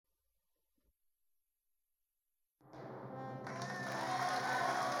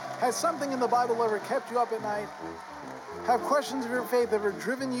Has something in the Bible ever kept you up at night? Have questions of your faith ever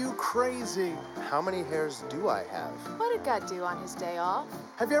driven you crazy? How many hairs do I have? What did God do on his day off?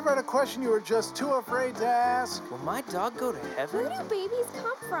 Have you ever had a question you were just too afraid to ask? Will my dog go to heaven? Where do babies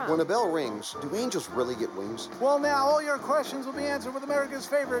come from? When a bell rings, do angels really get wings? Well, now all your questions will be answered with America's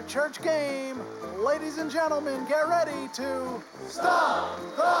favorite church game. Ladies and gentlemen, get ready to Stump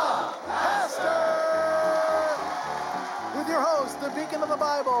the Pastor! With your host, the beacon of the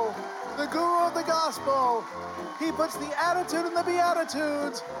Bible, the guru of the gospel. He puts the attitude in the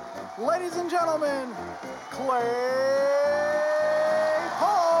Beatitudes. Ladies and gentlemen, Clay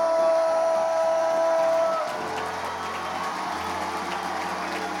Paul!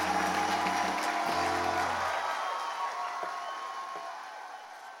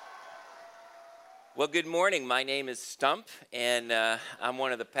 Well, good morning. My name is Stump, and I'm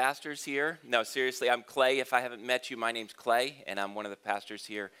one of the pastors here. No, seriously, I'm Clay. If I haven't met you, my name's Clay, and I'm one of the pastors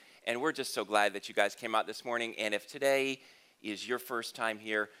here. And we're just so glad that you guys came out this morning. And if today is your first time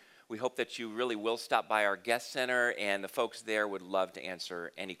here, we hope that you really will stop by our guest center, and the folks there would love to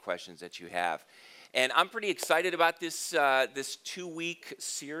answer any questions that you have. And I'm pretty excited about this this 2-week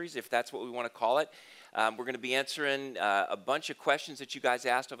series, if that's what we want to call it. We're going to be answering a bunch of questions that you guys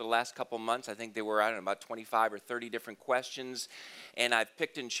asked over the last couple months. I think they were, about 25 or 30 different questions. And I've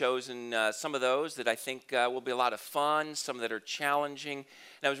picked and chosen some of those that I think will be a lot of fun, some that are challenging.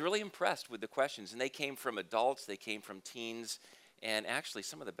 And I was really impressed with the questions. And they came from adults, they came from teens, and actually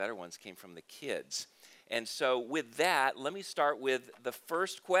some of the better ones came from the kids. And so with that, let me start with the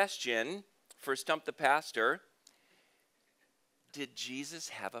first question for Stump the Pastor. Did Jesus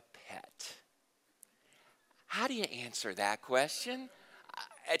have a pet? How do you answer that question?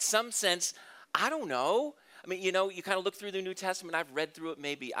 At some sense, I don't know. I mean, you kind of look through the New Testament. I've read through it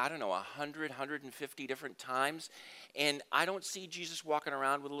maybe, 100, 150 different times. And I don't see Jesus walking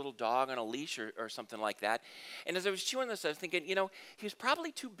around with a little dog on a leash or something like that. And as I was chewing this, I was thinking, he was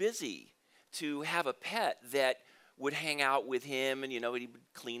probably too busy to have a pet that would hang out with him and, he would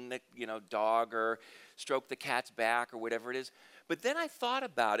clean the, dog or stroke the cat's back or whatever it is. But then I thought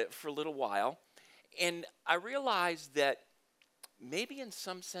about it for a little while. And I realized that maybe in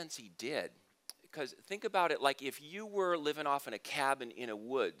some sense he did. Because think about it, like if you were living off in a cabin in a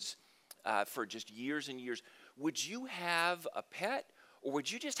woods for just years and years, would you have a pet, or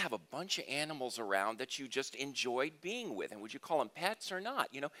would you just have a bunch of animals around that you just enjoyed being with? And would you call them pets or not?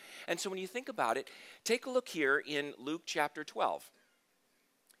 And so when you think about it, take a look here in Luke chapter 12.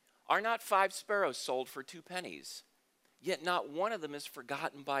 Are not 5 sparrows sold for 2 pennies? Yet not one of them is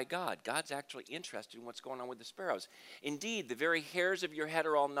forgotten by God. God's actually interested in what's going on with the sparrows. Indeed, the very hairs of your head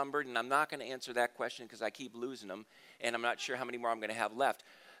are all numbered, and I'm not going to answer that question because I keep losing them, and I'm not sure how many more I'm going to have left.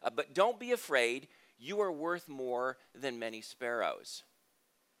 But don't be afraid. You are worth more than many sparrows.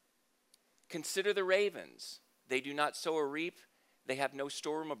 Consider the ravens. They do not sow or reap. They have no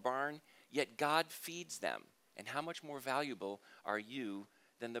storeroom or barn, yet God feeds them. And how much more valuable are you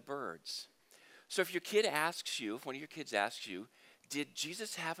than the birds? So if one of your kids asks you, did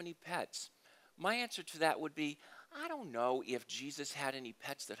Jesus have any pets? My answer to that would be, I don't know if Jesus had any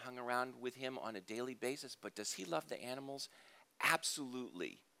pets that hung around with him on a daily basis, but does he love the animals?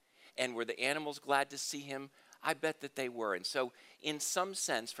 Absolutely. And were the animals glad to see him? I bet that they were. And so in some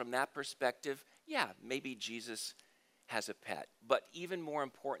sense, from that perspective, yeah, maybe Jesus has a pet. But even more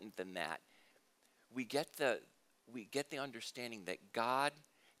important than that, we get the understanding that God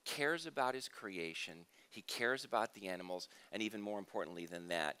cares about his creation, he cares about the animals, and even more importantly than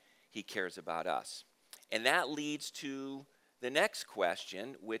that, he cares about us. And that leads to the next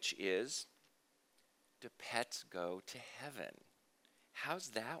question, which is, do pets go to heaven? How's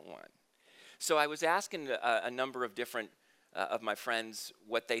that one? So I was asking a number of different of my friends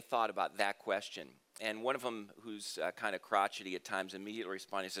what they thought about that question. And one of them, who's kind of crotchety at times, immediately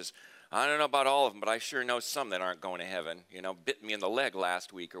responded. He says, I don't know about all of them, but I sure know some that aren't going to heaven. Bit me in the leg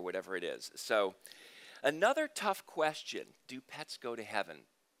last week or whatever it is. So another tough question, do pets go to heaven?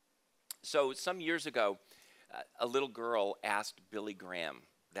 So some years ago, a little girl asked Billy Graham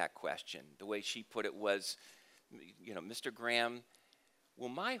that question. The way she put it was, Mr. Graham, will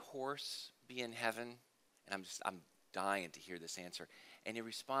my horse be in heaven? And I'm dying to hear this answer. And he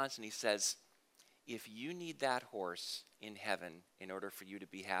responds and he says, if you need that horse in heaven in order for you to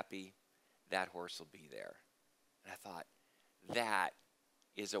be happy, that horse will be there. And I thought, that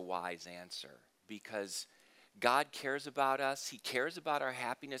is a wise answer, because God cares about us. He cares about our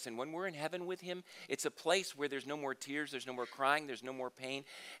happiness. And when we're in heaven with him, it's a place where there's no more tears, there's no more crying, there's no more pain.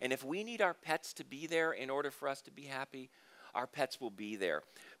 And if we need our pets to be there in order for us to be happy, our pets will be there.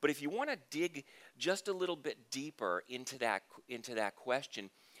 But if you want to dig just a little bit deeper into that question,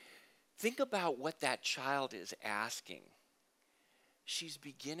 think about what that child is asking. She's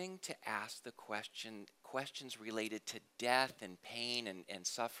beginning to ask the questions related to death and pain and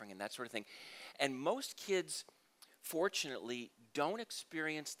suffering and that sort of thing. And most kids, fortunately, don't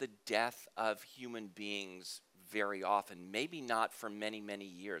experience the death of human beings very often, maybe not for many, many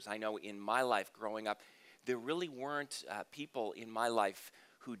years. I know in my life growing up, there really weren't people in my life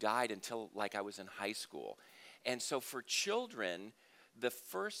who died until like I was in high school. And so for children, the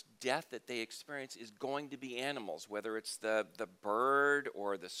first death that they experience is going to be animals, whether it's the bird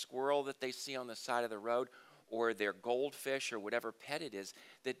or the squirrel that they see on the side of the road or their goldfish or whatever pet it is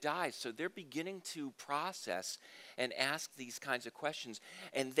that dies. So they're beginning to process and ask these kinds of questions.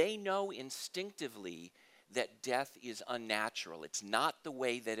 And they know instinctively that death is unnatural. It's not the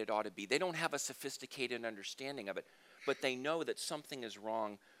way that it ought to be. They don't have a sophisticated understanding of it, but they know that something is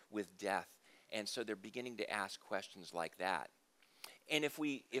wrong with death. And so they're beginning to ask questions like that. And if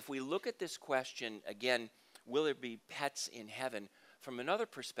we look at this question, again, will there be pets in heaven? From another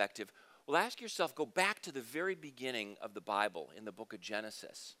perspective, well, ask yourself, go back to the very beginning of the Bible in the book of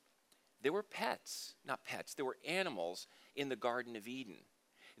Genesis. There were there were animals in the Garden of Eden.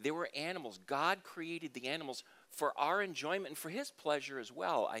 There were animals. God created the animals for our enjoyment and for his pleasure as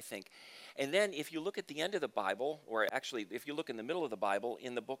well, I think. And then if you look at the end of the Bible, or actually if you look in the middle of the Bible,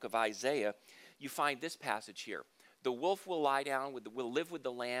 in the book of Isaiah, you find this passage here. The wolf will will live with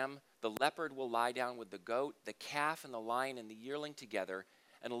the lamb, the leopard will lie down with the goat, the calf and the lion and the yearling together,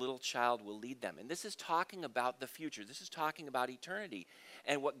 and a little child will lead them. And this is talking about the future. This is talking about eternity.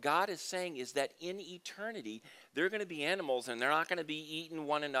 And what God is saying is that in eternity, there are going to be animals, and they're not going to be eating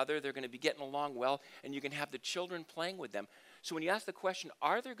one another. They're going to be getting along well, and you can have the children playing with them. So when you ask the question,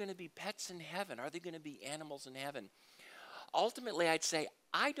 are there going to be pets in heaven? Are there going to be animals in heaven? Ultimately, I'd say,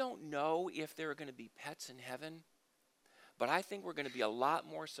 I don't know if there are going to be pets in heaven, but I think we're going to be a lot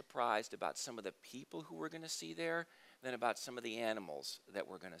more surprised about some of the people who we're going to see there than about some of the animals that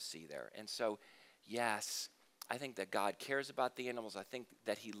we're going to see there. And so, yes, I think that God cares about the animals. I think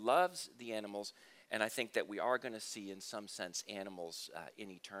that he loves the animals. And I think that we are going to see, in some sense, animals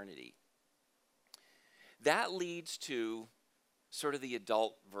in eternity. That leads to sort of the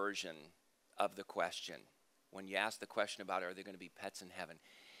adult version of the question. When you ask the question about, are there going to be pets in heaven?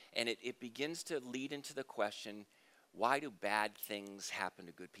 And it begins to lead into the question, why do bad things happen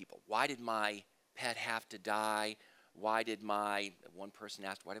to good people? Why did my pet have to die? One person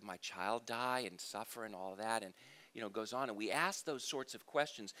asked, why did my child die and suffer and all that? And, it goes on. And we ask those sorts of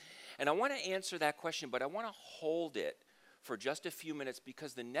questions. And I want to answer that question, but I want to hold it for just a few minutes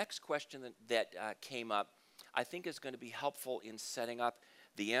because the next question that came up, I think is going to be helpful in setting up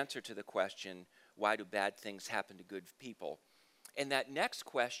the answer to the question, why do bad things happen to good people? And that next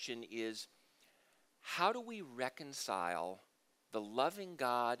question is, how do we reconcile the loving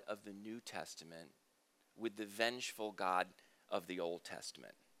God of the New Testament with the vengeful God of the Old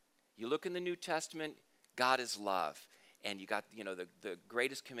Testament? You look in the New Testament, God is love. And you got, the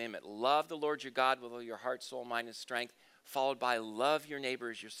greatest commandment, love the Lord your God with all your heart, soul, mind, and strength, followed by love your neighbor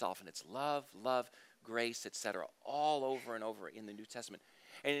as yourself. And it's love, grace, etc., all over and over in the New Testament.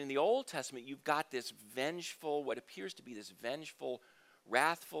 And in the Old Testament, you've got this vengeful, what appears to be this vengeful,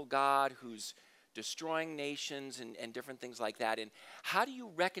 wrathful God who's destroying nations and different things like that. And how do you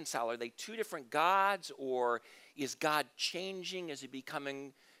reconcile? Are they two different gods, or is God changing? Is he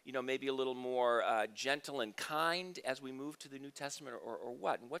becoming, maybe a little more gentle and kind as we move to the New Testament, or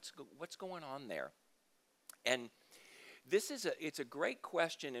what? And what's going on there? And it's a great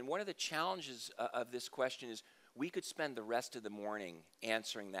question. And one of the challenges of this question is we could spend the rest of the morning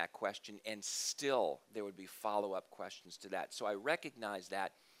answering that question, and still there would be follow-up questions to that. So I recognize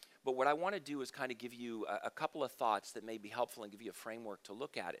that. But what I want to do is kind of give you a couple of thoughts that may be helpful and give you a framework to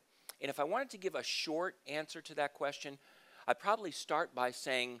look at it. And if I wanted to give a short answer to that question, I'd probably start by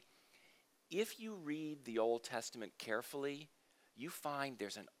saying, if you read the Old Testament carefully, you find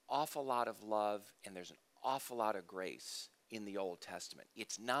there's an awful lot of love and there's an awful lot of grace in the Old Testament.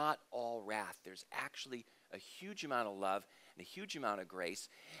 It's not all wrath. There's actually a huge amount of love and a huge amount of grace.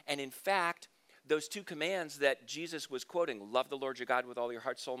 And in fact, those two commands that Jesus was quoting, love the Lord your God with all your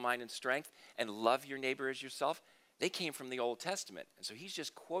heart, soul, mind, and strength, and love your neighbor as yourself, they came from the Old Testament. And so he's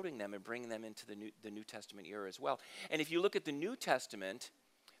just quoting them and bringing them into the New Testament era as well. And if you look at the New Testament,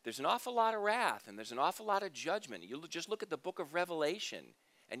 there's an awful lot of wrath and there's an awful lot of judgment. You just look at the book of Revelation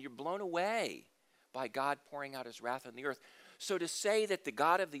and you're blown away by God pouring out his wrath on the earth. So to say that the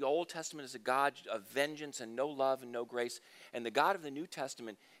God of the Old Testament is a God of vengeance and no love and no grace, and the God of the New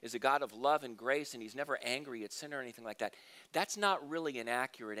Testament is a God of love and grace and he's never angry at sin or anything like that, that's not really an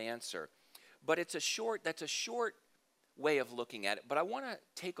accurate answer. But that's a short way of looking at it, but I want to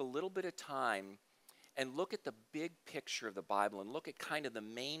take a little bit of time and look at the big picture of the Bible and look at kind of the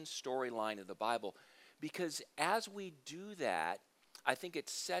main storyline of the Bible, because as we do that, I think it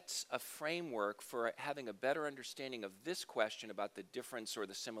sets a framework for having a better understanding of this question about the difference or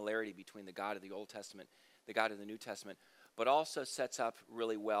the similarity between the God of the Old Testament, the God of the New Testament, but also sets up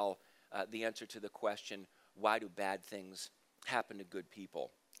really well the answer to the question, why do bad things happen to good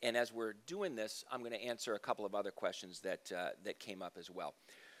people? And as we're doing this, I'm going to answer a couple of other questions that came up as well.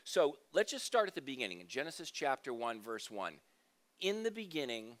 So let's just start at the beginning. In Genesis chapter 1, verse 1, in the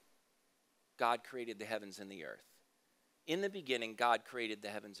beginning, God created the heavens and the earth. In the beginning, God created the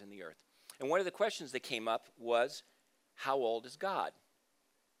heavens and the earth. And one of the questions that came up was, how old is God?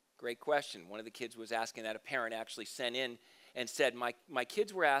 Great question. One of the kids was asking that. A parent actually sent in and said, my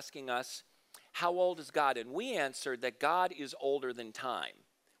kids were asking us, how old is God? And we answered that God is older than time,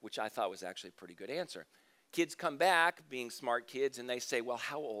 which I thought was actually a pretty good answer. Kids come back, being smart kids, and they say, well,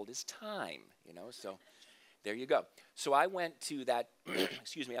 how old is time? So there you go. So I went to that,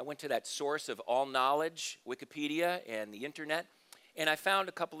 I went to that source of all knowledge, Wikipedia and the internet, and I found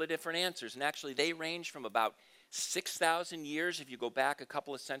a couple of different answers. And actually, they range from about 6,000 years, if you go back a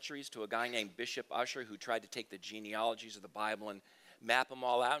couple of centuries, to a guy named Bishop Ussher, who tried to take the genealogies of the Bible and map them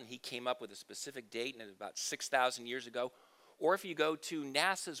all out, and he came up with a specific date, and it was about 6,000 years ago. Or if you go to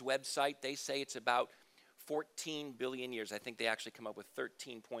NASA's website, they say it's about 14 billion years. I think they actually come up with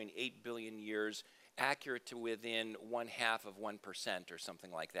 13.8 billion years, accurate to within 0.5% or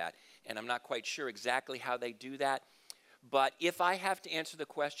something like that. And I'm not quite sure exactly how they do that. But if I have to answer the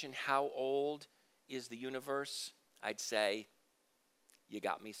question, how old is the universe? I'd say, you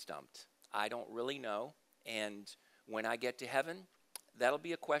got me stumped. I don't really know. And when I get to heaven, that'll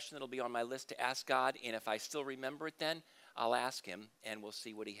be a question that'll be on my list to ask God. And if I still remember it then, I'll ask him and we'll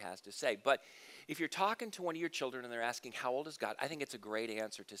see what he has to say. But if you're talking to one of your children and they're asking, how old is God? I think it's a great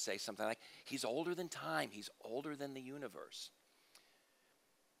answer to say something like, he's older than time. He's older than the universe.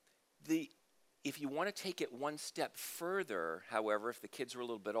 If you want to take it one step further, however, if the kids are a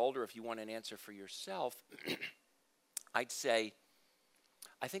little bit older, if you want an answer for yourself, I'd say,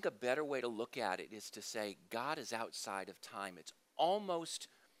 I think a better way to look at it is to say, God is outside of time. It's almost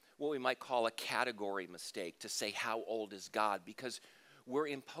what we might call a category mistake to say how old is God, because we're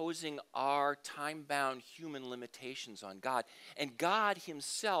imposing our time-bound human limitations on God. And God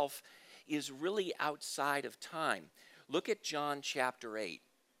himself is really outside of time. Look at John chapter 8.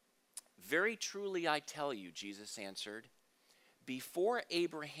 Very truly I tell you, Jesus answered, before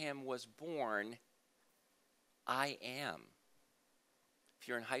Abraham was born, I am. If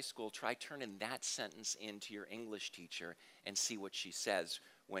you're in high school, try turning that sentence into your English teacher and see what she says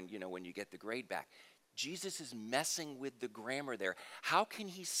when you get the grade back. Jesus is messing with the grammar there. How can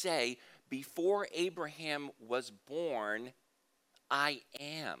he say, before Abraham was born, I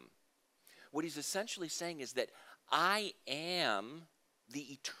am? What he's essentially saying is that I am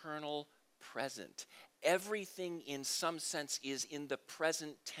the eternal present. Everything in some sense is in the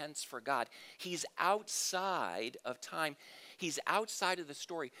present tense for God. He's outside of time. He's outside of the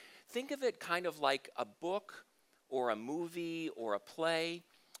story. Think of it kind of like a book or a movie or a play,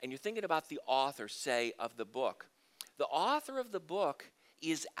 and you're thinking about the author, say, of the book. The author of the book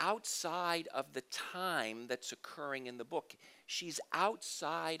is outside of the time that's occurring in the book. She's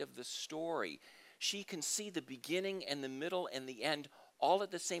outside of the story. She can see the beginning and the middle and the end all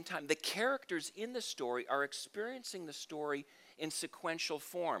at the same time. The characters in the story are experiencing the story in sequential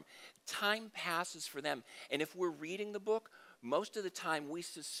form. Time passes for them. And if we're reading the book, most of the time we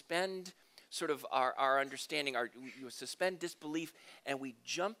suspend sort of our understanding, we suspend disbelief, and we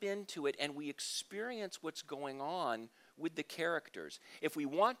jump into it and we experience what's going on with the characters. If we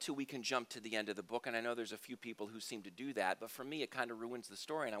want to, we can jump to the end of the book, and I know there's a few people who seem to do that, but for me it kind of ruins the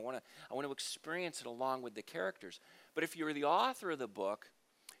story, and I want to experience it along with the characters. But if you're the author of the book,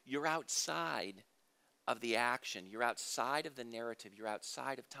 you're outside of the action, you're outside of the narrative, you're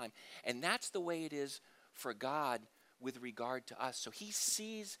outside of time. And that's the way it is for God with regard to us. So he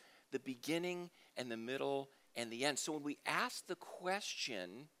sees the beginning and the middle and the end. So when we ask the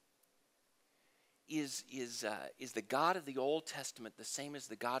question, is the God of the Old Testament the same as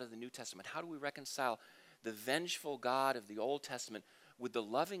the God of the New Testament? How do we reconcile the vengeful God of the Old Testament with the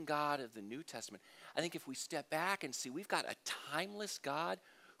loving God of the New Testament? I think if we step back and see, we've got a timeless God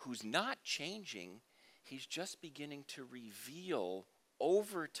who's not changing. He's just beginning to reveal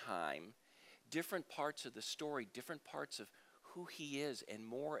over time different parts of the story, different parts of who he is, and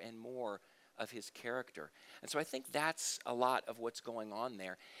more of his character. And so I think that's a lot of what's going on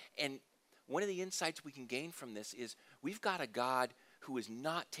there. And one of the insights we can gain from this is we've got a God who is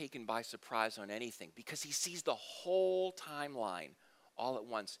not taken by surprise on anything because he sees the whole timeline all at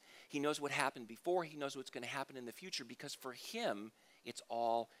once. He knows what happened before. He knows what's going to happen in the future because for him, it's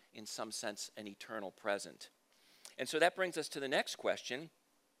all, in some sense, an eternal present. And so that brings us to the next question.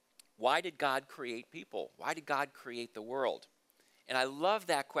 Why did God create people? Why did God create the world? And I love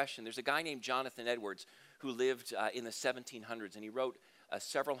that question. There's a guy named Jonathan Edwards who lived in the 1700s, and he wrote a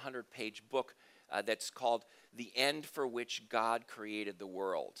several hundred-page book that's called The End for Which God Created the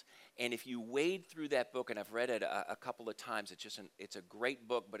World. And if you wade through that book, and I've read it a couple of times, it's a great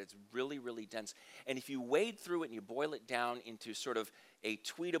book, but it's really, really dense. And if you wade through it and you boil it down into sort of a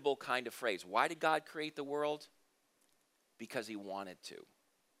tweetable kind of phrase, why did God create the world? Because he wanted to.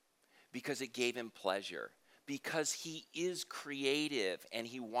 Because it gave him pleasure. Because he is creative and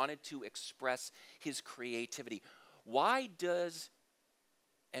he wanted to express his creativity. Why does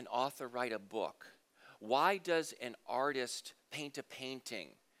an author write a book? Why does an artist paint a painting?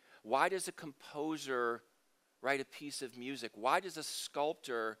 Why does a composer write a piece of music? Why does a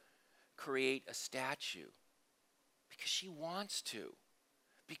sculptor create a statue? Because she wants to.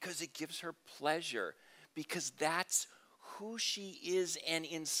 Because it gives her pleasure. Because that's who she is, and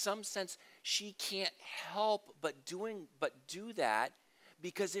in some sense, she can't help but do that,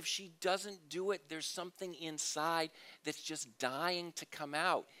 because if she doesn't do it, there's something inside that's just dying to come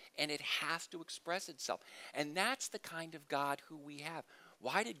out, and it has to express itself. And that's the kind of God who we have.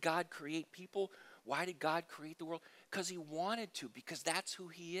 Why did God create people? Why did God create the world? Because he wanted to, because that's who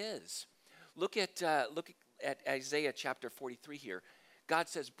he is. Look at Isaiah chapter 43 here. God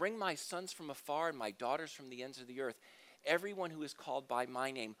says, "Bring my sons from afar and my daughters from the ends of the earth, everyone who is called by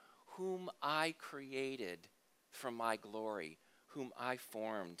my name, whom I created from my glory, whom I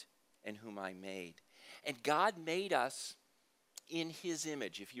formed and whom I made." And God made us in his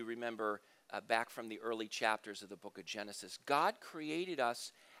image. If you remember back from the early chapters of the book of Genesis, God created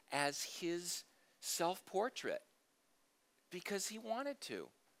us as his self-portrait because he wanted to.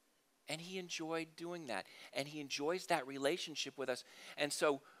 And he enjoyed doing that. And he enjoys that relationship with us. And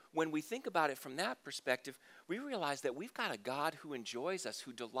so when we think about it from that perspective, we realize that we've got a God who enjoys us,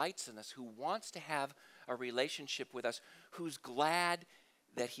 who delights in us, who wants to have a relationship with us, who's glad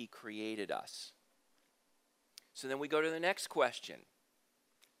that he created us. So then we go to the next question.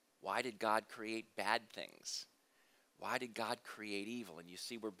 Why did God create bad things? Why did God create evil? And you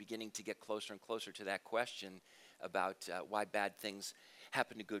see we're beginning to get closer and closer to that question about why bad things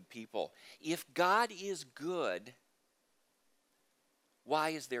happen to good people. If God is good, why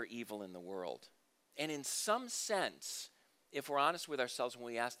is there evil in the world? And in some sense, if we're honest with ourselves when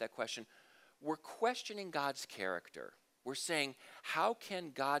we ask that question, we're questioning God's character. We're saying, how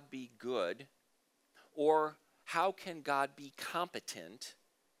can God be good? Or how can God be competent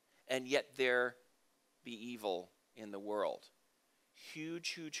and yet there be evil in the world? Huge,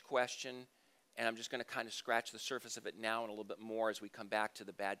 huge question. And I'm just going to kind of scratch the surface of it now and a little bit more as we come back to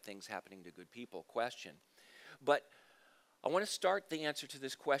the bad things happening to good people question. But I want to start the answer to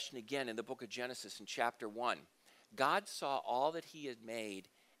this question again in the book of Genesis in chapter 1. God saw all that he had made,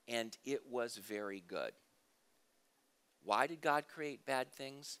 and it was very good. Why did God create bad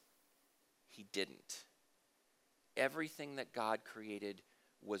things? He didn't. Everything that God created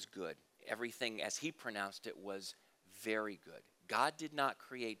was good. Everything, as he pronounced it, was very good. God did not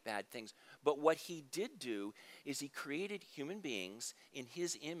create bad things. But what he did do is he created human beings in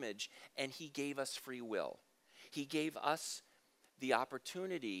his image, and he gave us free will. He gave us the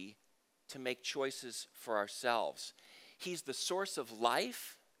opportunity to make choices for ourselves. He's the source of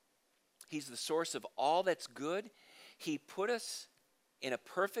life. He's the source of all that's good. He put us in a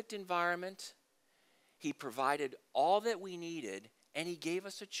perfect environment. He provided all that we needed, and he gave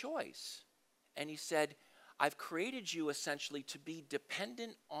us a choice. And he said, I've created you essentially to be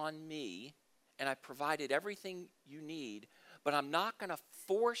dependent on me, and I provided everything you need, but I'm not going to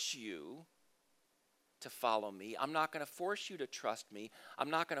force you to follow me. I'm not going to force you to trust me. I'm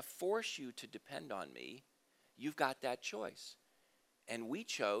not going to force you to depend on me. You've got that choice. And we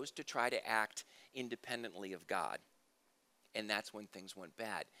chose to try to act independently of God. And that's when things went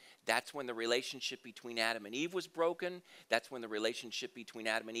bad. That's when the relationship between Adam and Eve was broken. That's when the relationship between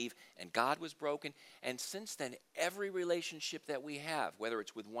Adam and Eve and God was broken. And since then, every relationship that we have, whether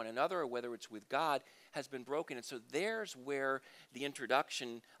it's with one another or whether it's with God, has been broken. And so there's where the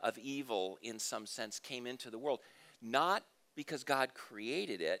introduction of evil, in some sense, came into the world. Not because God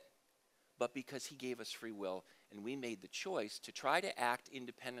created it, but because he gave us free will, and we made the choice to try to act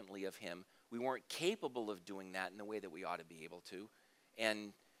independently of him. We weren't capable of doing that in the way that we ought to be able to,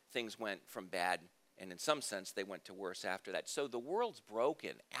 and things went from bad, and in some sense, they went to worse after that. So the world's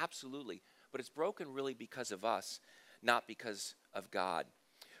broken, absolutely, but it's broken really because of us, not because of God.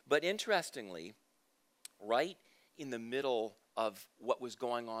 But interestingly, right in the middle of what was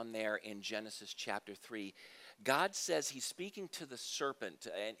going on there in Genesis chapter 3, God says he's speaking to the serpent.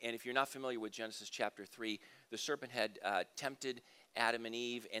 And if you're not familiar with Genesis chapter 3, the serpent had tempted Adam and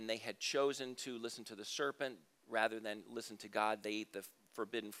Eve, and they had chosen to listen to the serpent rather than listen to God. They ate the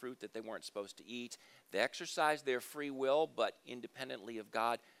forbidden fruit that they weren't supposed to eat. They exercised their free will, but independently of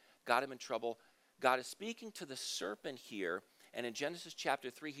God, got him in trouble. God is speaking to the serpent here, and in Genesis chapter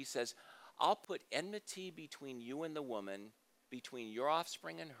 3, he says, I'll put enmity between you and the woman, between your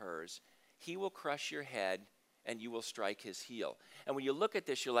offspring and hers. He will crush your head, and you will strike his heel. And when you look at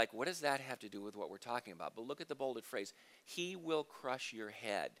this, you're like, what does that have to do with what we're talking about? But look at the bolded phrase, he will crush your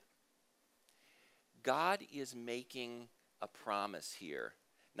head. God is making a promise here,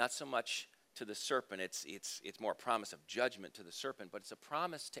 not so much to the serpent, it's more a promise of judgment to the serpent, but it's a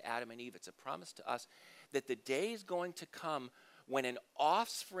promise to Adam and Eve, it's a promise to us that the day is going to come when an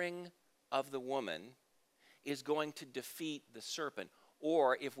offspring of the woman is going to defeat the serpent.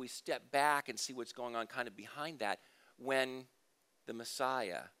 Or if we step back and see what's going on kind of behind that, when the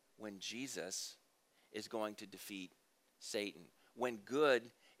Messiah, when Jesus is going to defeat Satan, when good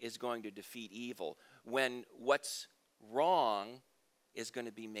is going to defeat evil, when what's wrong is going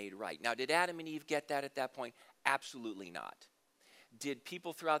to be made right. Now, did Adam and Eve get that at that point? Absolutely not. Did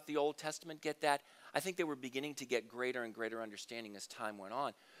people throughout the Old Testament get that? I think they were beginning to get greater and greater understanding as time went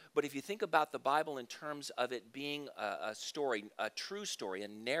on. But if you think about the Bible in terms of it being a story, a true story, a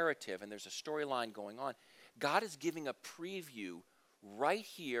narrative, and there's a storyline going on, God is giving a preview right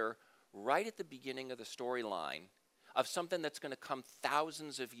here, right at the beginning of the storyline, of something that's going to come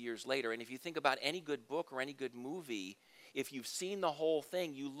thousands of years later. And if you think about any good book or any good movie, if you've seen the whole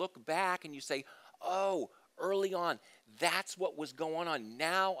thing, you look back and you say, oh, early on, that's what was going on.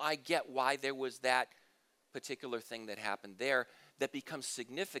 Now I get why there was that particular thing that happened there that becomes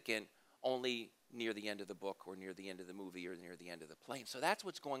significant only near the end of the book or near the end of the movie or near the end of the play. So that's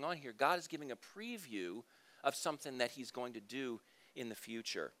what's going on here. God is giving a preview of something that he's going to do in the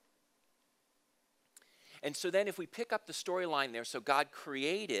future. And so then if we pick up the storyline there, so God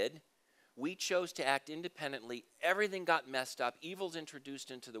created, we chose to act independently, everything got messed up, evil's introduced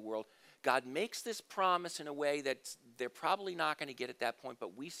into the world. God makes this promise in a way that they're probably not going to get at that point,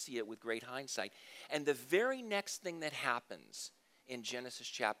 but we see it with great hindsight. And the very next thing that happens in Genesis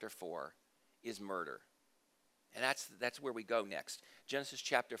chapter 4 is murder. And that's where we go next. Genesis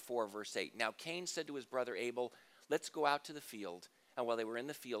chapter 4, verse 8. Now Cain said to his brother Abel, let's go out to the field. And while they were in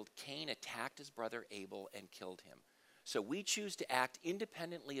the field, Cain attacked his brother Abel and killed him. So we choose to act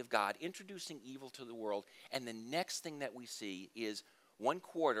independently of God, introducing evil to the world. And the next thing that we see is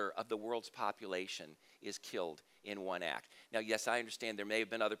 1/4 of the world's population is killed in one act. Now, yes, I understand there may have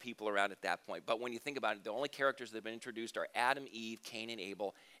been other people around at that point, but when you think about it, the only characters that have been introduced are Adam, Eve, Cain, and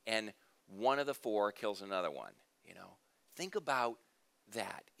Abel, and one of the four kills another one. Think about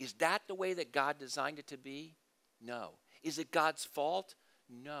that. Is that the way that God designed it to be? No. Is it God's fault?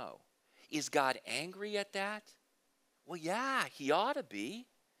 No. Is God angry at that? Well, yeah, he ought to be.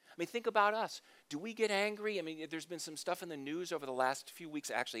 I mean, think about us. Do we get angry? I mean, there's been some stuff in the news over the last few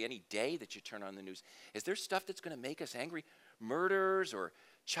weeks, actually any day that you turn on the news. Is there stuff that's going to make us angry? Murders or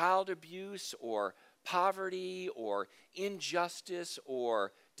child abuse or poverty or injustice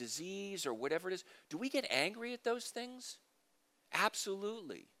or disease or whatever it is. Do we get angry at those things?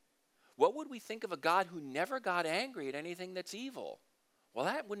 Absolutely. What would we think of a God who never got angry at anything that's evil? Well,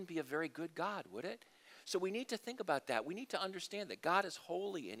 that wouldn't be a very good God, would it? So we need to think about that. We need to understand that God is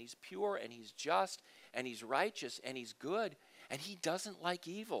holy and he's pure and he's just and he's righteous and he's good and he doesn't like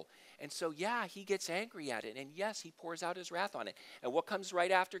evil. And so, yeah, he gets angry at it. And yes, he pours out his wrath on it. And what comes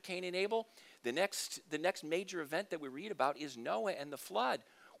right after Cain and Abel? The next major event that we read about is Noah and the flood,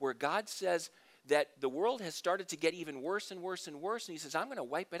 where God says that the world has started to get even worse and worse and worse. And he says, I'm going to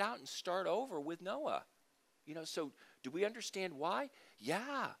wipe it out and start over with Noah. So do we understand why?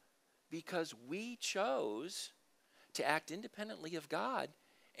 Yeah. Because we chose to act independently of God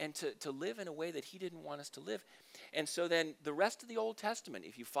and to live in a way that he didn't want us to live. And so then the rest of the Old Testament,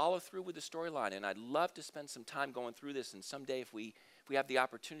 if you follow through with the storyline, and I'd love to spend some time going through this, and someday if we have the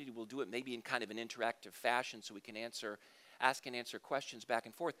opportunity, we'll do it maybe in kind of an interactive fashion so we can ask and answer questions back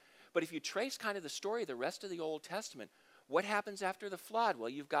and forth. But if you trace kind of the story of the rest of the Old Testament, what happens after the flood? Well,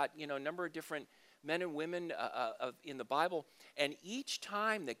 you've got a number of different men and women in the Bible, and each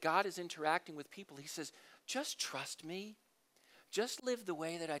time that God is interacting with people, he says, just trust me. Just live the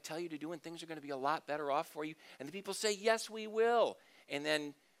way that I tell you to do, and things are going to be a lot better off for you. And the people say, yes, we will. And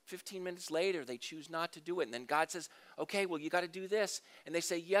then 15 minutes later, they choose not to do it. And then God says, okay, well, you got to do this. And they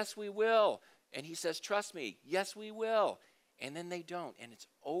say, yes, we will. And he says, trust me. Yes, we will. and then they don't. And it's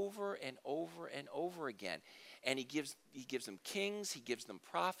over and over and over again. And he gives them kings, he gives them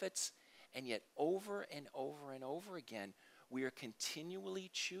prophets, and yet over and over and over again, we are continually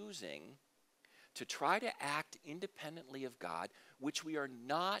choosing to try to act independently of God, which we are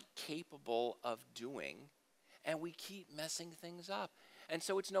not capable of doing, and we keep messing things up. And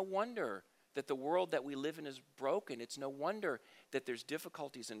so it's no wonder that the world that we live in is broken. It's no wonder that there's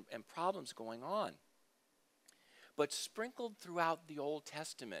difficulties and problems going on. But sprinkled throughout the Old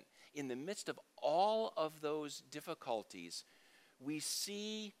Testament, in the midst of all of those difficulties, we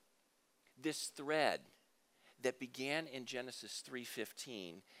see this thread that began in Genesis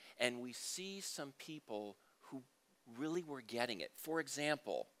 3:15, and we see some people who really were getting it. For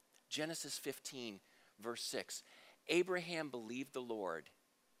example, Genesis 15, verse 6, Abraham believed the Lord,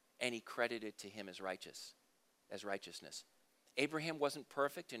 and he credited to him as righteousness. Abraham wasn't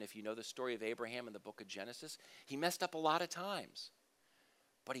perfect, and if you know the story of Abraham in the book of Genesis, he messed up a lot of times.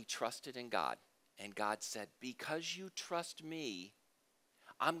 But he trusted in God, and God said, because you trust me,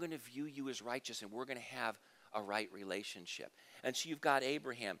 I'm going to view you as righteous, and we're going to have a right relationship. And so you've got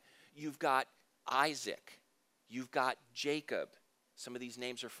Abraham, you've got Isaac, you've got Jacob. Some of these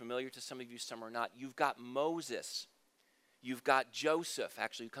names are familiar to some of you, some are not. You've got Moses, you've got Joseph,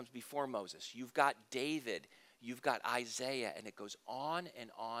 actually, who comes before Moses. You've got David, you've got Isaiah, and it goes on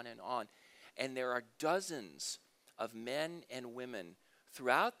and on and on. And there are dozens of men and women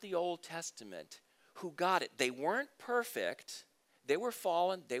throughout the Old Testament who got it. They weren't perfect. They were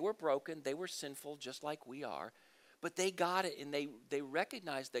fallen, they were broken, they were sinful, just like we are. But they got it, and they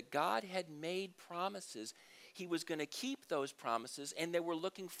recognized that God had made promises. He was going to keep those promises, and they were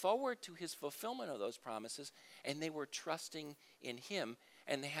looking forward to his fulfillment of those promises, and they were trusting in him,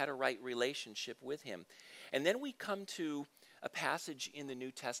 and they had a right relationship with him. And then we come to a passage in the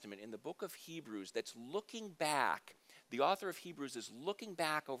New Testament, in the book of Hebrews, that's looking back. The author of Hebrews is looking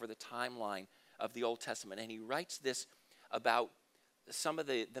back over the timeline of the Old Testament, and he writes this about some of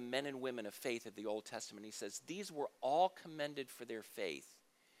the men and women of faith of the Old Testament. He says, these were all commended for their faith,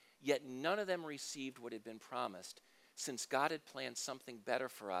 yet none of them received what had been promised, since God had planned something better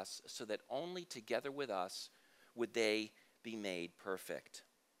for us, so that only together with us would they be made perfect.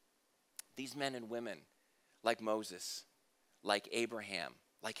 These men and women, like Moses, like Abraham,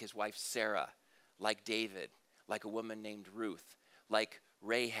 like his wife Sarah, like David, like a woman named Ruth, like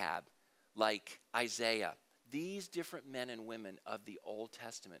Rahab, like Isaiah, these different men and women of the Old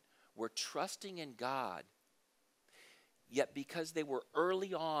Testament were trusting in God, yet because they were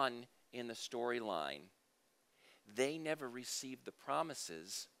early on in the storyline, they never received the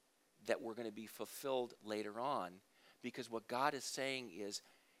promises that were going to be fulfilled later on, because what God is saying is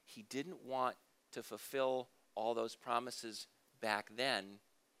he didn't want to fulfill all those promises back then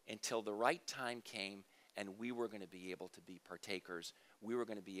until the right time came and we were going to be able to be partakers. We were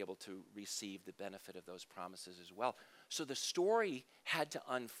going to be able to receive the benefit of those promises as well. So the story had to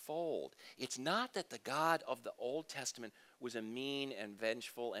unfold. It's not that the God of the Old Testament was a mean and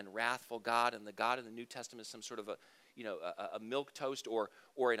vengeful and wrathful God, and the God of the New Testament is some sort of a milquetoast,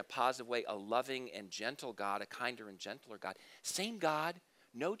 or in a positive way, a loving and gentle God, a kinder and gentler God. Same God,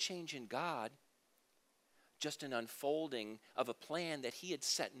 no change in God, just an unfolding of a plan that he had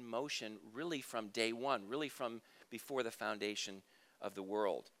set in motion really from day one, really from before the foundation of the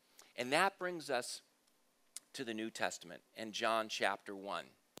world. And that brings us to the New Testament and John chapter 1.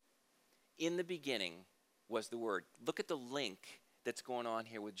 In the beginning was the Word. Look at the link that's going on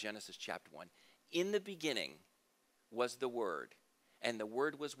here with Genesis chapter 1. In the beginning was the Word, and the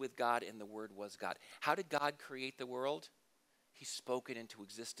Word was with God, and the Word was God. How did God create the world? He spoke it into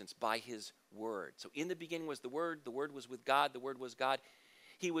existence by his Word. So in the beginning was the Word was with God, the Word was God.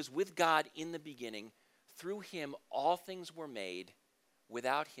 He was with God in the beginning. Through him all things were made.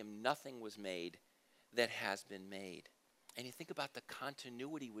 Without him nothing was made that has been made. And you think about the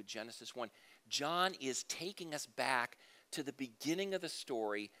continuity with Genesis 1. John is taking us back to the beginning of the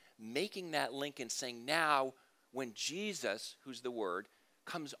story, making that link and saying now when Jesus, who's the Word,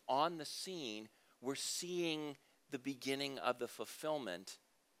 comes on the scene, we're seeing the beginning of the fulfillment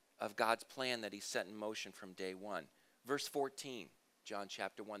of God's plan that he set in motion from day one. Verse 14, John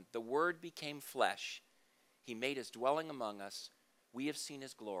chapter 1, the Word became flesh. He made his dwelling among us. We have seen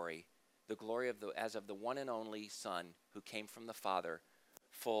his glory, the glory as of the one and only Son who came from the Father,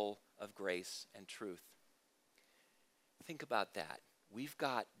 full of grace and truth. Think about that. We've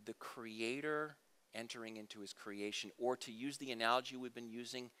got the Creator entering into his creation, or to use the analogy we've been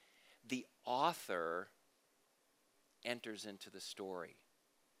using, the author enters into the story.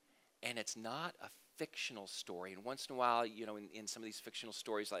 And it's not a fictional story. And once in a while, in some of these fictional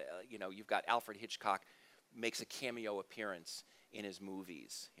stories, like, you've got Alfred Hitchcock makes a cameo appearance in his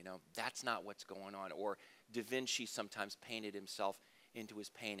movies. That's not what's going on. Or Da Vinci sometimes painted himself into his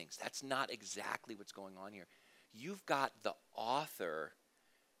paintings. That's not exactly what's going on here. You've got the author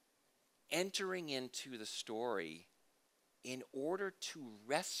entering into the story in order to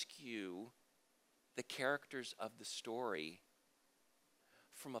rescue the characters of the story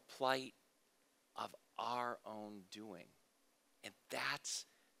from a plight of our own doing. And that's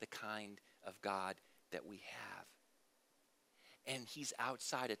the kind of God that we have. And he's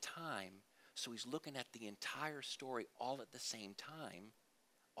outside of time, so he's looking at the entire story all at the same time,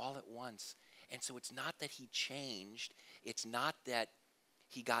 all at once. And so it's not that he changed. It's not that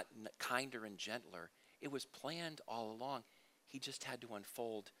he got kinder and gentler. It was planned all along. He just had to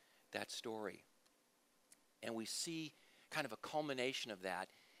unfold that story. And we see kind of a culmination of that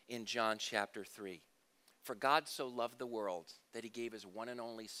in John chapter 3. For God so loved the world that he gave his one and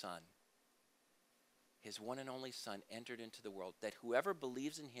only Son. His one and only Son entered into the world, that whoever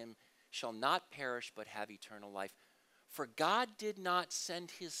believes in him shall not perish but have eternal life. For God did not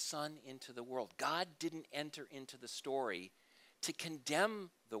send his Son into the world. God didn't enter into the story to condemn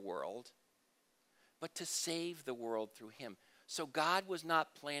the world, but to save the world through him. So God was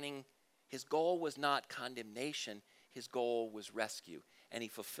not planning, his goal was not condemnation, his goal was rescue. And he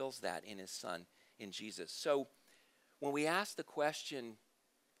fulfills that in his Son, in Jesus. So when we ask the question,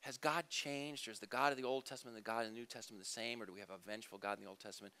 has God changed, or is the God of the Old Testament and the God of the New Testament the same, or do we have a vengeful God in the Old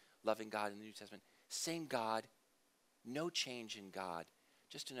Testament, loving God in the New Testament? Same God, no change in God,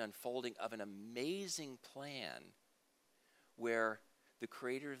 just an unfolding of an amazing plan where the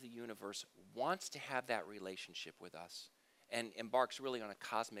creator of the universe wants to have that relationship with us and embarks really on a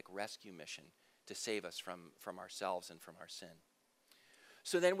cosmic rescue mission to save us from ourselves and from our sin.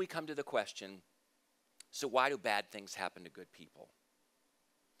 So then we come to the question, so why do bad things happen to good people?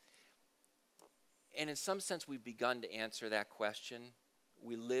 And in some sense, we've begun to answer that question.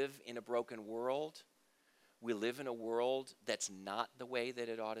 We live in a broken world. We live in a world that's not the way that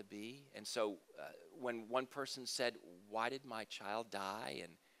it ought to be. And so when one person said, why did my child die?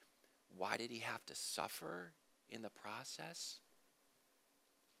 And why did he have to suffer in the process?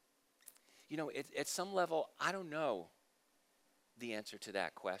 At some level, I don't know the answer to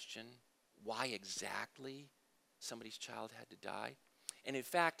that question. Why exactly somebody's child had to die? And in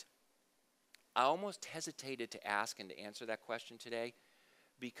fact, I almost hesitated to ask and to answer that question today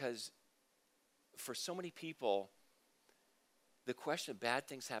because for so many people, the question of bad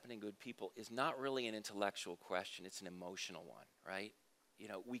things happening to good people is not really an intellectual question, it's an emotional one, right?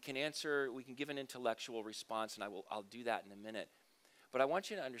 We can give an intellectual response, and I'll do that in a minute. But I want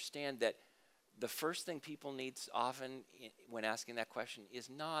you to understand that the first thing people need often when asking that question is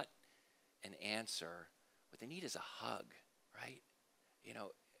not an answer. What they need is a hug, right?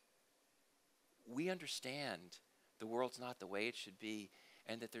 We understand the world's not the way it should be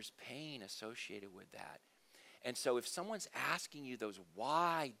and that there's pain associated with that. And so if someone's asking you those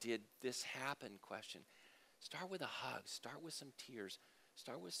why did this happen question, start with a hug, start with some tears,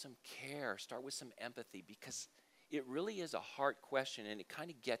 start with some care, start with some empathy, because it really is a heart question and it kind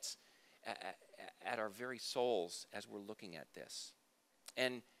of gets at our very souls as we're looking at this.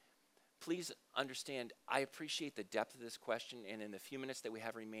 And please understand, I appreciate the depth of this question, and in the few minutes that we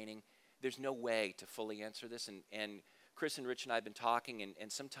have remaining, there's no way to fully answer this. And Chris and Rich and I have been talking,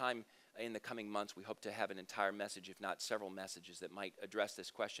 and sometime in the coming months, we hope to have an entire message, if not several messages, that might address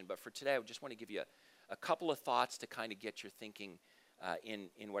this question. But for today, I just want to give you a couple of thoughts to kind of get your thinking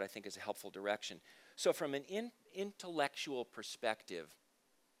in what I think is a helpful direction. So from an intellectual perspective,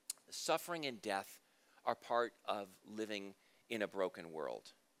 suffering and death are part of living in a broken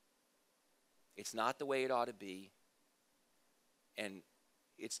world. It's not the way it ought to be, and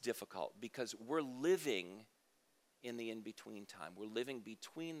it's difficult because we're living in the in-between time. We're living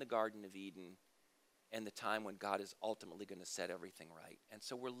between the Garden of Eden and the time when God is ultimately going to set everything right. And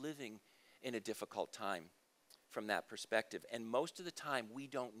so we're living in a difficult time from that perspective. And most of the time, we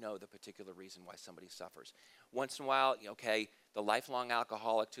don't know the particular reason why somebody suffers. Once in a while, the lifelong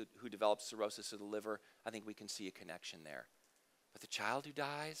alcoholic who develops cirrhosis of the liver, I think we can see a connection there. But the child who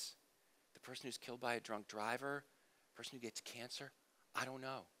dies, the person who's killed by a drunk driver, the person who gets cancer, I don't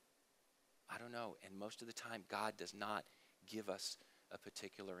know. And most of the time, God does not give us a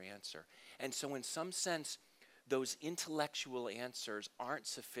particular answer. And so in some sense, those intellectual answers aren't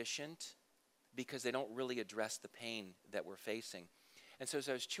sufficient because they don't really address the pain that we're facing. And so as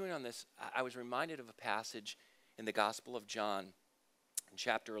I was chewing on this, I was reminded of a passage in the Gospel of John, in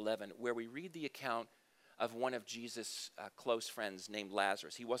chapter 11, where we read the account of one of Jesus' close friends named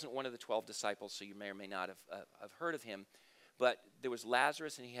Lazarus. He wasn't one of the 12 disciples, so you may or may not have heard of him. But there was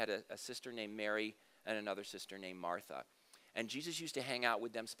Lazarus, and he had a sister named Mary, and another sister named Martha. And Jesus used to hang out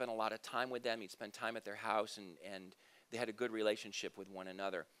with them, spend a lot of time with them. He'd spend time at their house, and they had a good relationship with one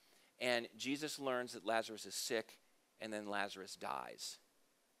another. And Jesus learns that Lazarus is sick, and then Lazarus dies.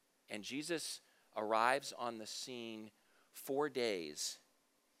 And Jesus arrives on the scene 4 days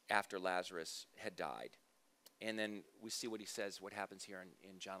after Lazarus had died. And then we see what he says, what happens here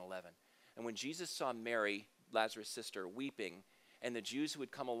in John 11. And when Jesus saw Mary, Lazarus' sister, weeping, and the Jews who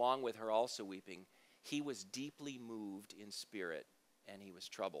had come along with her also weeping, he was deeply moved in spirit, and he was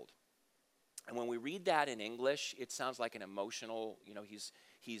troubled. And when we read that in English, it sounds like an emotional,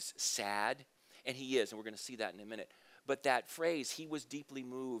 he's sad, and he is, and we're going to see that in a minute. But that phrase, he was deeply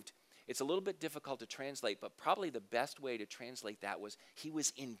moved, it's a little bit difficult to translate, but probably the best way to translate that was he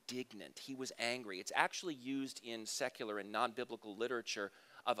was indignant, he was angry. It's actually used in secular and non-biblical literature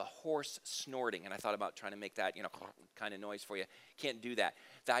of a horse snorting, and I thought about trying to make that, kind of noise for you. Can't do that.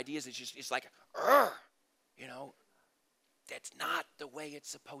 The idea is it's like, that's not the way it's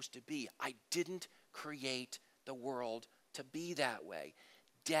supposed to be. I didn't create the world to be that way.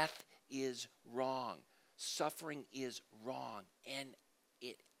 Death is wrong. Suffering is wrong, and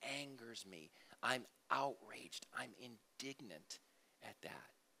it angers me. I'm outraged. I'm indignant at that.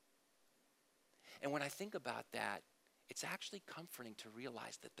 And when I think about that, it's actually comforting to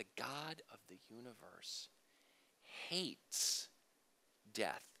realize that the God of the universe hates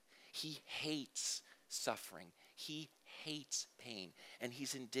death. He hates suffering. He hates pain, and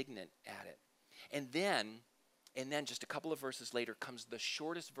he's indignant at it. And then just a couple of verses later comes the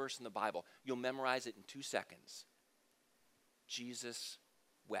shortest verse in the Bible. You'll memorize it in 2 seconds. Jesus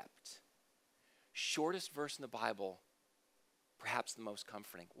wept. Shortest verse in the Bible, perhaps the most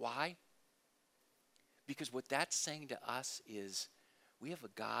comforting. Why? Because what that's saying to us is we have a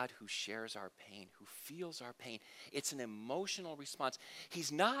God who shares our pain, who feels our pain. It's an emotional response.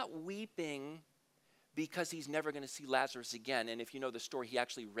 He's not weeping because he's never going to see Lazarus again. And if you know the story, he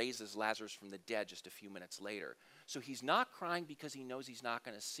actually raises Lazarus from the dead just a few minutes later. So he's not crying because he knows he's not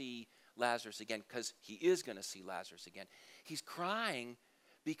going to see Lazarus again, because he is going to see Lazarus again. He's crying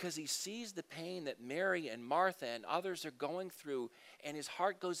because he sees the pain that Mary and Martha and others are going through, and his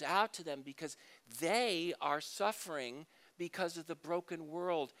heart goes out to them because they are suffering because of the broken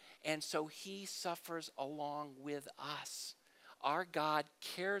world, and so he suffers along with us. Our God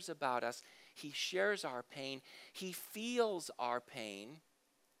cares about us. He shares our pain. He feels our pain,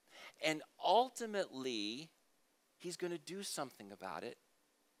 and ultimately, he's going to do something about it,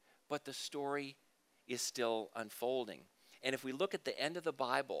 but the story is still unfolding. And if we look at the end of the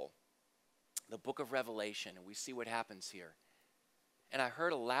Bible, the book of Revelation, and we see what happens here. And I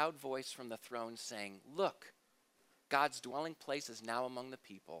heard a loud voice from the throne saying, "Look, God's dwelling place is now among the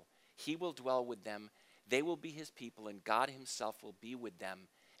people. He will dwell with them. They will be his people, and God himself will be with them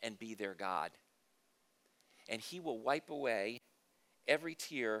and be their God. And he will wipe away every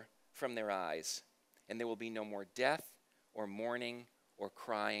tear from their eyes, and there will be no more death or mourning or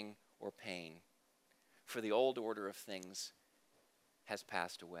crying or pain. For the old order of things has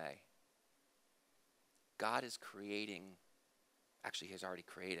passed away." God is creating, actually he has already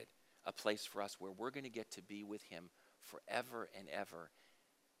created, a place for us where we're going to get to be with him forever and ever.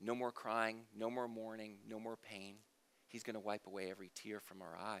 No more crying, no more mourning, no more pain. He's going to wipe away every tear from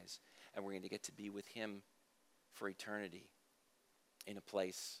our eyes, and we're going to get to be with him for eternity in a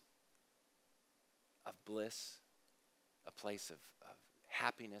place of bliss, a place of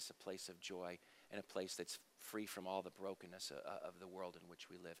happiness, a place of joy, and a place that's free from all the brokenness of the world in which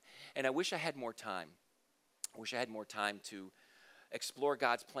we live. And I wish I had more time. I wish I had more time to explore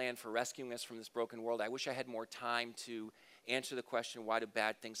God's plan for rescuing us from this broken world. I wish I had more time to answer the question, why do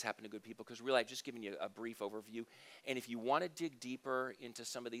bad things happen to good people? Because really, I've just given you a brief overview. And if you want to dig deeper into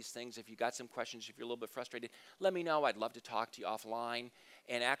some of these things, if you got some questions, if you're a little bit frustrated, let me know. I'd love to talk to you offline.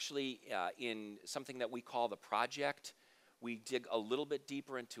 And actually, in something that we call the project, we dig a little bit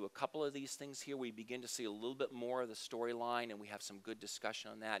deeper into a couple of these things here. We begin to see a little bit more of the storyline, and we have some good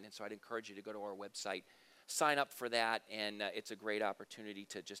discussion on that. And so I'd encourage you to go to our website, sign up for that, and it's a great opportunity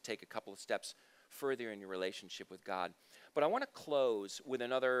to just take a couple of steps further in your relationship with God. But I want to close with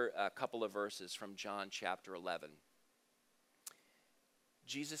another couple of verses from John chapter 11.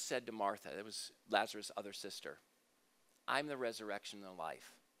 Jesus said to Martha, that was Lazarus' other sister, "I'm the resurrection and the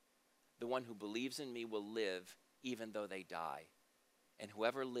life. The one who believes in me will live even though they die. And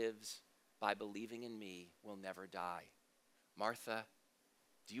whoever lives by believing in me will never die." Martha,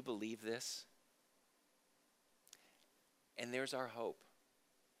 do you believe this? And there's our hope,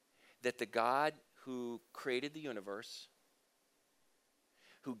 that the God who created the universe,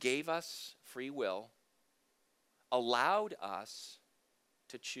 who gave us free will, allowed us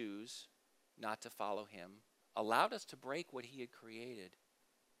to choose not to follow him, allowed us to break what he had created,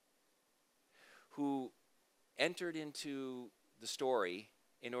 who entered into the story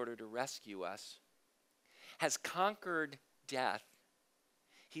in order to rescue us, has conquered death.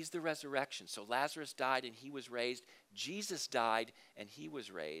 He's the resurrection. So Lazarus died and he was raised. Jesus died and he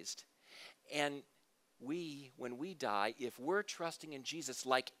was raised. And when we die, if we're trusting in Jesus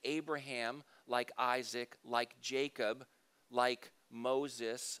like Abraham, like Isaac, like Jacob, like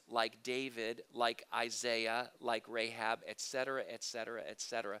Moses, like David, like Isaiah, like Rahab, etc., etc.,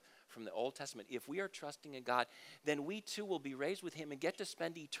 etc., from the Old Testament, if we are trusting in God, then we too will be raised with him and get to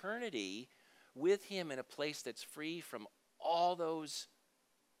spend eternity with him in a place that's free from all those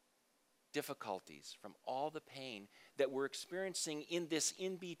difficulties, from all the pain that we're experiencing in this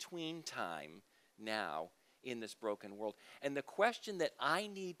in-between time now in this broken world. And the question that I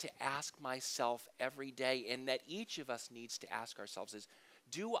need to ask myself every day, and that each of us needs to ask ourselves, is,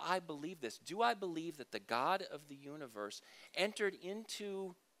 do I believe this? Do I believe that the God of the universe entered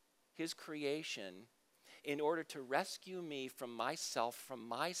into his creation in order to rescue me from myself, from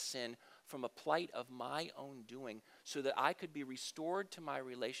my sin, from a plight of my own doing, so that I could be restored to my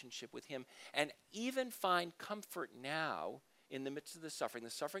relationship with him and even find comfort now in the midst of the suffering?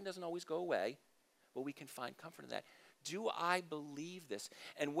 The suffering doesn't always go away, but we can find comfort in that. Do I believe this?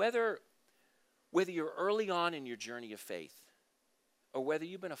 And whether you're early on in your journey of faith, or whether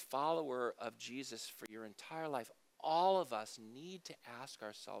you've been a follower of Jesus for your entire life, all of us need to ask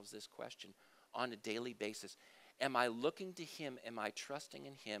ourselves this question on a daily basis. Am I looking to him? Am I trusting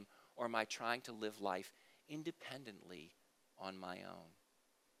in him? Or am I trying to live life independently on my own?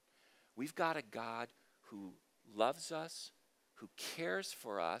 We've got a God who loves us, who cares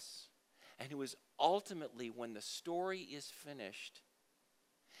for us, and who is ultimately, when the story is finished,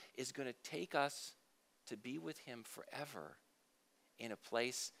 is going to take us to be with him forever in a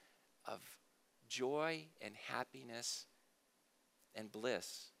place of joy and happiness and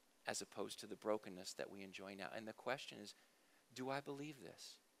bliss, as opposed to the brokenness that we enjoy now. And the question is, do I believe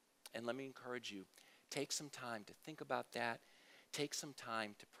this? And let me encourage you, take some time to think about that. Take some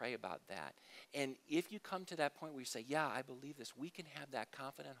time to pray about that. And if you come to that point where you say, yeah, I believe this, we can have that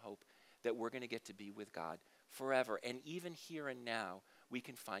confident hope that we're going to get to be with God forever. And even here and now, we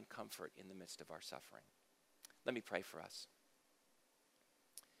can find comfort in the midst of our suffering. Let me pray for us.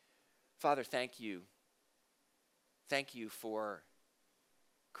 Father, thank you. Thank you for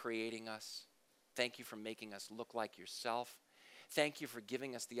creating us. Thank you for making us look like yourself. Thank you for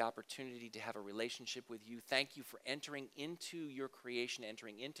giving us the opportunity to have a relationship with you. Thank you for entering into your creation,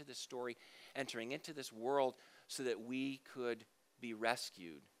 entering into this story, entering into this world so that we could be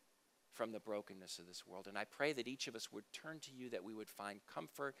rescued from the brokenness of this world. And I pray that each of us would turn to you, that we would find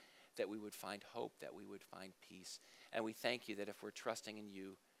comfort, that we would find hope, that we would find peace. And we thank you that if we're trusting in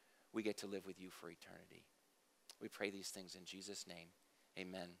you, we get to live with you for eternity. We pray these things in Jesus' name.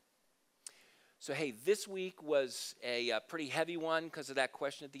 Amen. So, hey, this week was a pretty heavy one because of that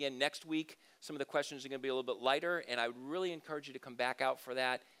question at the end. Next week, some of the questions are going to be a little bit lighter, and I would really encourage you to come back out for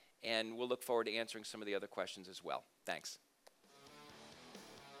that, and we'll look forward to answering some of the other questions as well. Thanks.